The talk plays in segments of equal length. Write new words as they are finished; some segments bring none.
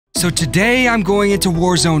So today I'm going into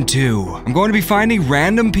Warzone 2. I'm going to be finding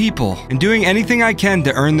random people and doing anything I can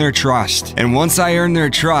to earn their trust. And once I earn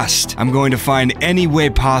their trust, I'm going to find any way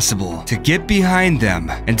possible to get behind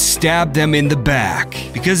them and stab them in the back.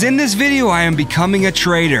 Because in this video, I am becoming a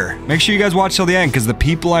traitor. Make sure you guys watch till the end because the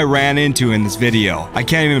people I ran into in this video, I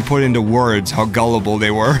can't even put into words how gullible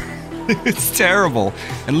they were. It's terrible.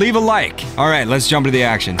 And leave a like. All right, let's jump into the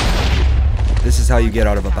action. This is how you get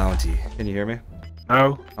out of a bounty. Can you hear me?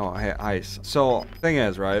 No. Oh, hey, ice. So, thing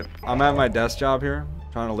is, right? I'm at my desk job here,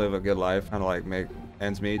 trying to live a good life, trying to like make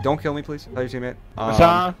ends meet. Don't kill me, please. Tell your teammate.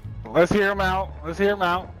 Let's hear him out. Let's hear him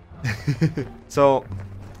out. So,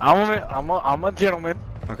 I'm a gentleman.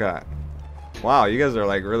 okay. Wow, you guys are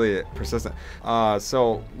like really persistent.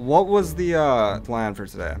 So what was the plan for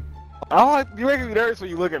today? You making me nervous when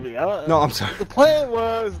you look at me. No, I'm sorry. The plan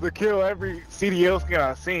was to kill every CDL skin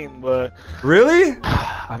I've seen, but really?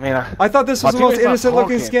 I mean, I thought this was the most innocent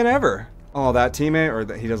looking skin ever. Oh, that teammate, or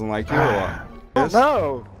that he doesn't like you, or what?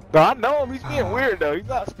 No, I know him. He's being weird though. He's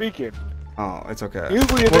not speaking. Oh, it's okay.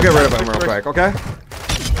 Usually we'll get rid of him real quick, okay?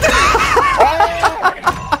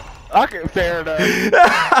 Okay, fair enough.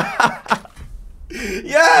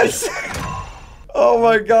 Yes! Oh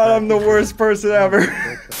my god, I'm the worst person ever.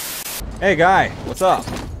 Hey guy, what's up?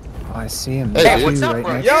 Oh, I see him. Hey, what's up,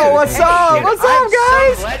 bro? Yo, what's up? What's up,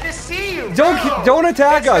 guys? So glad to see you. Don't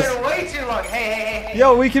attack us. It's been way too long. Hey.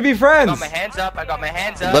 Yo, we could be friends. I got my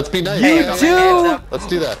hands up. Let's be nice. You too. Let's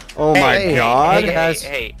do that. Oh my god.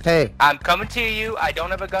 Hey. I'm coming to you. I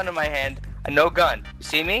don't have a gun in my hand. No gun. You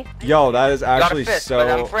see me? Yo, that is actually fist, so. but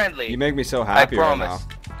I'm friendly. You make me so happy right now.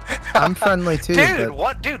 I'm friendly too.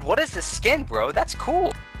 Dude, what is this skin, bro? That's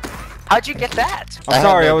cool. How'd you get that? I'm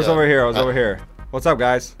sorry, I was over here. Over here. What's up,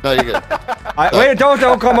 guys? No, you're good. Wait,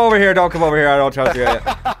 don't come over here. Don't come over here. I don't trust you.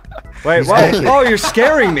 Wait, what? Oh, you're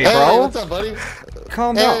scaring me, bro. Hey, what's up, buddy?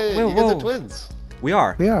 Calm down. Hey, whoa, you guys are twins. We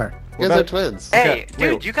are. We are. You guys are twins. Hey, Okay,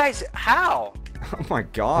 dude, wait. you guys, how? Oh my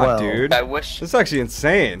god, Well, dude. I wish. This is actually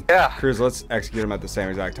insane. Yeah. Cruz, let's execute him at the same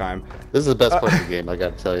exact time. This is the best part of the game, I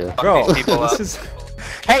gotta tell you. Bro, these people this up. is...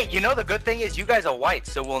 Hey, you know the good thing is you guys are white,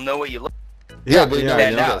 so we'll know what you look. Yeah, but you know what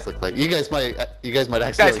you now. guys look like. You guys might Guys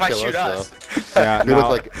accidentally might kill shoot us, us. though. Yeah, You no. look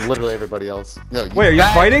like literally everybody else. No, Wait, are you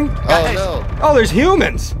Guys- fighting? Oh, no. Oh, there's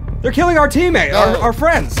humans. They're killing our teammate, No. our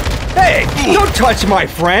friends. Hey, don't touch my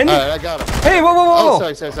friend. Alright, I got him. Hey, whoa.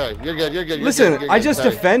 Oh, sorry. You're good. Listen, You're good. I just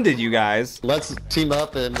Sorry. defended you guys. Let's team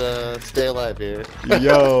up and stay alive here.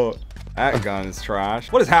 Yo, that gun is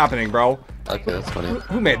trash. What is happening, bro? Okay, that's funny.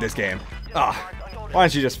 Who made this game? Ah, why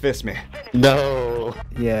don't you just fist me? No.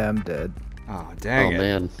 Yeah, I'm dead. Oh, dang Oh it.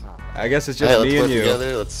 man. I guess it's Hey, just let's me work and you.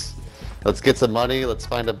 together. Let's get some money. Let's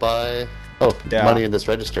find a buy. Oh, Yeah. money in this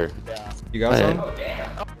register. You got Hey.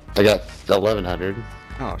 some? I got 1100.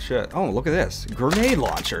 Oh, shit. Oh, look at this. Grenade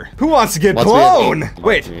launcher. Who wants to get Wants me blown? to-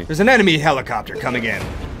 Wait, me. there's an enemy helicopter coming in.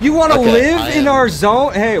 You want to Okay, live I in am- our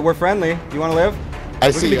zone? Hey, we're friendly. You want to live? I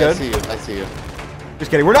We see can be you. I good. see you. I see you.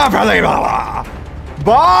 Just kidding. We're not friendly. Blah, blah.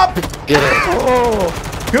 Bop! Get it. Oh,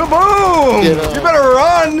 kaboom! Get up. You better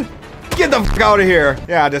run! Get the fuck out of here.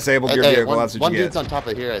 Yeah, I disabled your Hey, vehicle. one That's what you dude's get. on top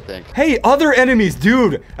of here, I think. Hey, other enemies,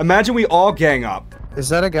 dude. Imagine we all gang up. Is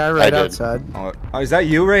that a guy right did. outside? Oh, is that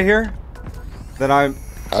you right here? Then I'm...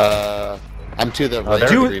 I'm to the right. there- of the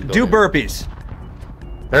Do green building. burpees.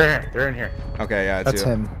 They're in here. Okay, yeah, it's That's you.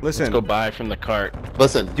 him. Listen, Let's go buy from the cart.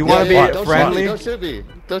 Listen. you wanna be don't friendly? Shoot me.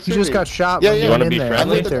 Don't shoot You me. just got shot Yeah, when yeah. you Wanna went in be there.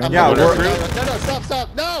 friendly? Right there. Yeah, no, we're- stop.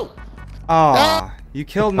 No. aw, you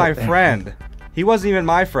killed my friend. He wasn't even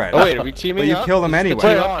my friend. Oh wait, are we teaming But you up? killed him Is this the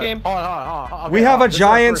anyway. team up game? Hold on. We have a This is our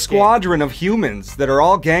giant first game. squadron of humans that are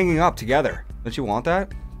all ganging up together. Don't you want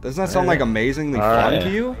that? Doesn't that sound like amazingly fun to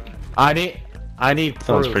you? I need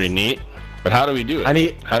Sounds proof. pretty neat. But how do we do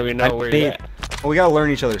it? How do we know where you're at? Well, we gotta learn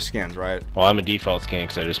each other's skins, right? Well, I'm a default skin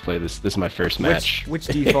because I just played this. This is my first match. Which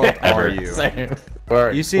default Ever. are you?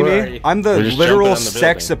 Where, You see where are me? you? I'm the We're just literal jumping on the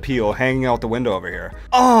sex building. appeal hanging out the window over here.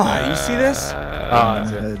 Oh, you see this? Right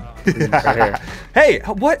here. Hey,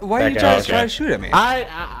 what? Why are you That trying guy, to try okay. to shoot at me?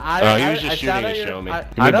 Oh, he was just shooting to show me.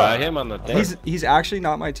 Can we buy him on the thing? He's actually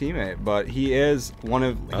not my teammate, but he is one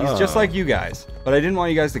of. He's just like you guys. But I didn't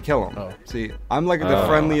want you guys to kill him. See, I'm like the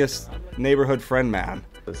friendliest neighborhood friend man.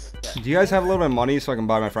 Do you guys have a little bit of money so I can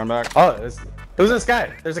buy my friend back? Oh, who's this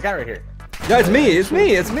guy? There's a guy right here. Yeah, it's me. It's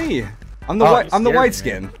me. It's me. I'm the white. I'm the white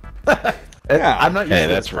skin. Yeah. I'm not used Hey,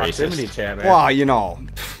 to that's this proximity racist. chat, man. Well, you know,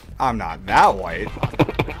 I'm not that white.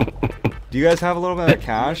 Do you guys have a little bit of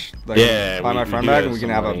cash? Like, Yeah, buy my we friend do back have and we can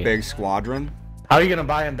some have a money. big squadron. How are you gonna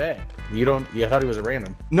buy him back? You thought he was a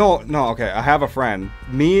random. No, okay. I have a friend.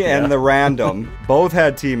 Me and the random both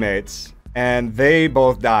had teammates. and they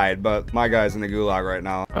both died, but my guy's in the gulag right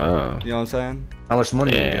now. Oh. You know what I'm saying? How much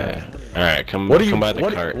money do you Yeah. got? All right, come by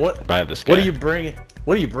the cart. Buy this guy. What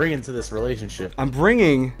do you bring into this relationship? I'm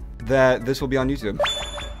bringing that this will be on YouTube.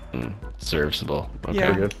 Serviceable. Okay.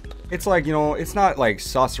 Yeah. Good. It's like, you know, it's not like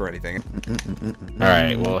sus or anything. All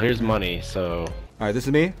right. Well, here's money. So. All right, this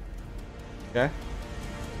is me. Okay.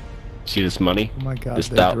 See this money? Oh my god, This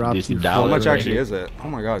they dollar. dropped This you dollar. How much right actually here. is it? Oh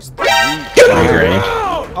my gosh. 3 grand.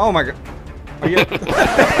 Oh my god. Are you...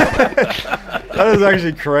 That is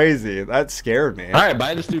actually crazy. That scared me. All right,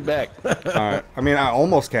 buy this dude back. All right. I mean, I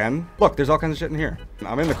almost can. Look, there's all kinds of shit in here.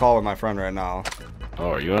 I'm in the call with my friend right now. Oh,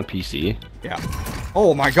 are you on PC? Yeah.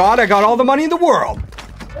 Oh my god, I got all the money in the world.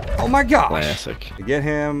 Oh my gosh. Classic. To get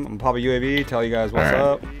him, I'm probably UAV, tell you guys what's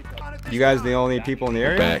All right. up. You guys the only people in the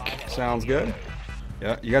area? Back. Sounds good.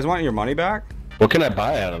 Yeah. You guys want your money back? What can I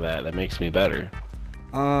buy out of that that makes me better?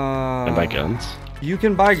 Can I buy guns? You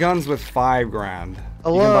can buy guns with 5 grand.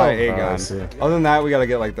 Hello. You can buy a Oh, I gun. see. Other than that, we gotta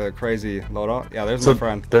get like the crazy loadout. Yeah, there's So my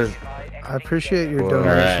friend. there's I appreciate your Whoa.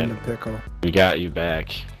 donation Alright. to Pickle. We got you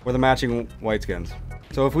back. We're the matching white skins.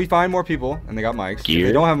 So if we find more people and they got mics, if Gear?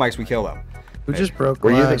 they don't have mics, we kill them. We just broke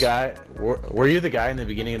Were you the glass. guy? Were you the guy in the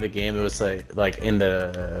beginning of the game that was like in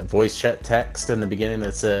the voice chat text in the beginning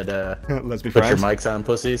that said, Let's be "Put your friends. mics on,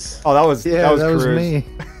 pussies"? Oh, that was Yeah, that was Cruz. me.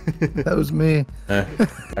 That was me.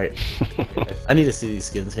 Alright. I need to see these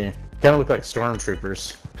skins here. Kind of look like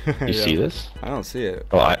stormtroopers. You Yeah. see this? I don't see it.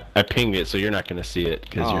 Oh, I pinged it, so you're not gonna see it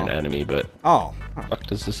because you're an Oh. enemy. But Oh, what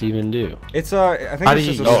does this even do? it's I think How it's do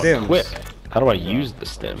just you- a Oh, stim. equip. How do I use the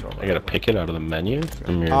stim? I gotta pick it out of the menu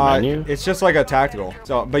from your menu. It's just like a tactical.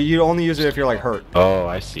 So, but you only use it if you're like hurt. Oh,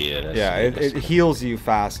 I see it. I Yeah, see it heals you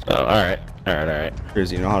fast. Oh, all right, all right, all right.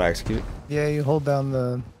 Cruz, you know how to execute? Yeah, you hold down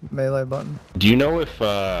the melee button. Do you know if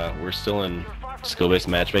we're still in skill-based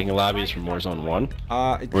matchmaking lobbies from Warzone 1?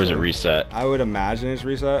 Or is it reset? I would imagine it's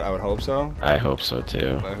reset. I would hope so. I hope so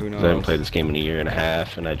too. But who 'Cause I haven't knows? played this game in a year and a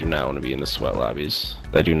half, and I do not want to be in the sweat lobbies.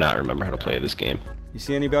 I do not remember how to play this game. You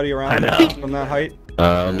see anybody around from that height?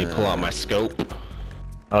 Let me pull out my scope.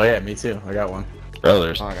 Oh yeah, me too. I got one. Bro,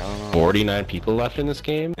 there's Fuck, I don't know. 49 people left in this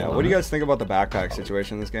game. Yeah, what do you guys think about the backpack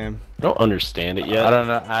situation in this game? I don't understand it yet. I don't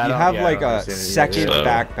know. You have yeah, I like don't a understand it second either. So-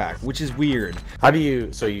 backpack, which is weird. How do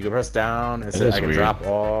you? So you can press down and It say is I can weird. drop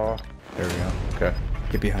all. There we go. Okay.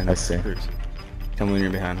 Get behind I him. see. Cruz. Tell me when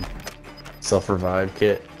you're behind him. Self-revive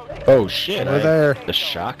kit. Oh shit! Over there. The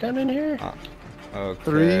shotgun in here? Okay.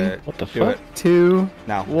 3, What the Do fuck? it. 2,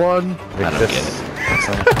 Now. 1. I don't get it.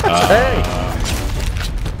 Hey!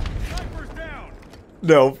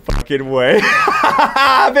 No fucking way.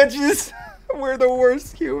 Bitches. We're the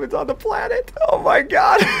worst humans on the planet. Oh my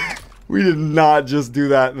god. We did not just do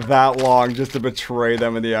that long just to betray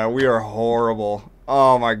them in the eye. We are horrible.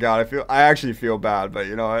 Oh my god. I actually feel bad, but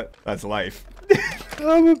you know what? That's life.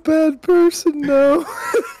 I'm a bad person now.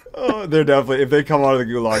 Oh, they're definitely, if they come out of the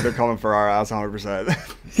gulag, they're coming for our ass 100%.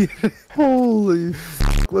 Holy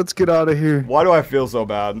f***. Let's get out of here. Why do I feel so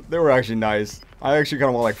bad? They were actually nice. I actually kind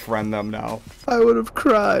of want to like friend them now. I would have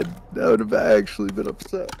cried. I would have actually been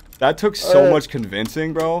upset. That took so much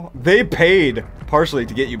convincing, bro. They paid partially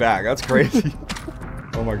to get you back. That's crazy.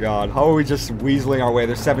 Oh my god. How are we just weaseling our way?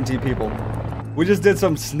 There's 17 people. We just did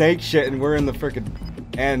some snake shit and we're in the freaking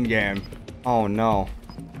end game. Oh no.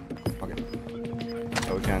 Okay.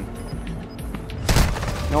 Oh, we can.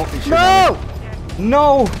 Nope. he should No! have.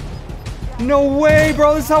 No! No way,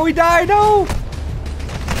 bro. This is how we die. No!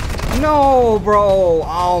 No, bro.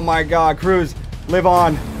 Oh my god. Cruz, live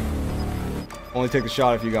on. Only take the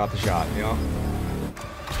shot if you got the shot, you know?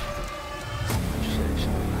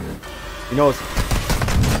 You know it's...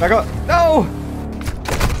 Back up. No!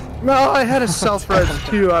 No, I had a self-res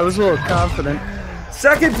too. I was a little confident.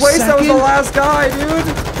 Second place, that was the Second? last guy,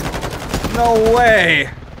 dude! No way!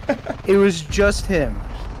 It was just him.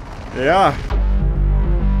 Yeah.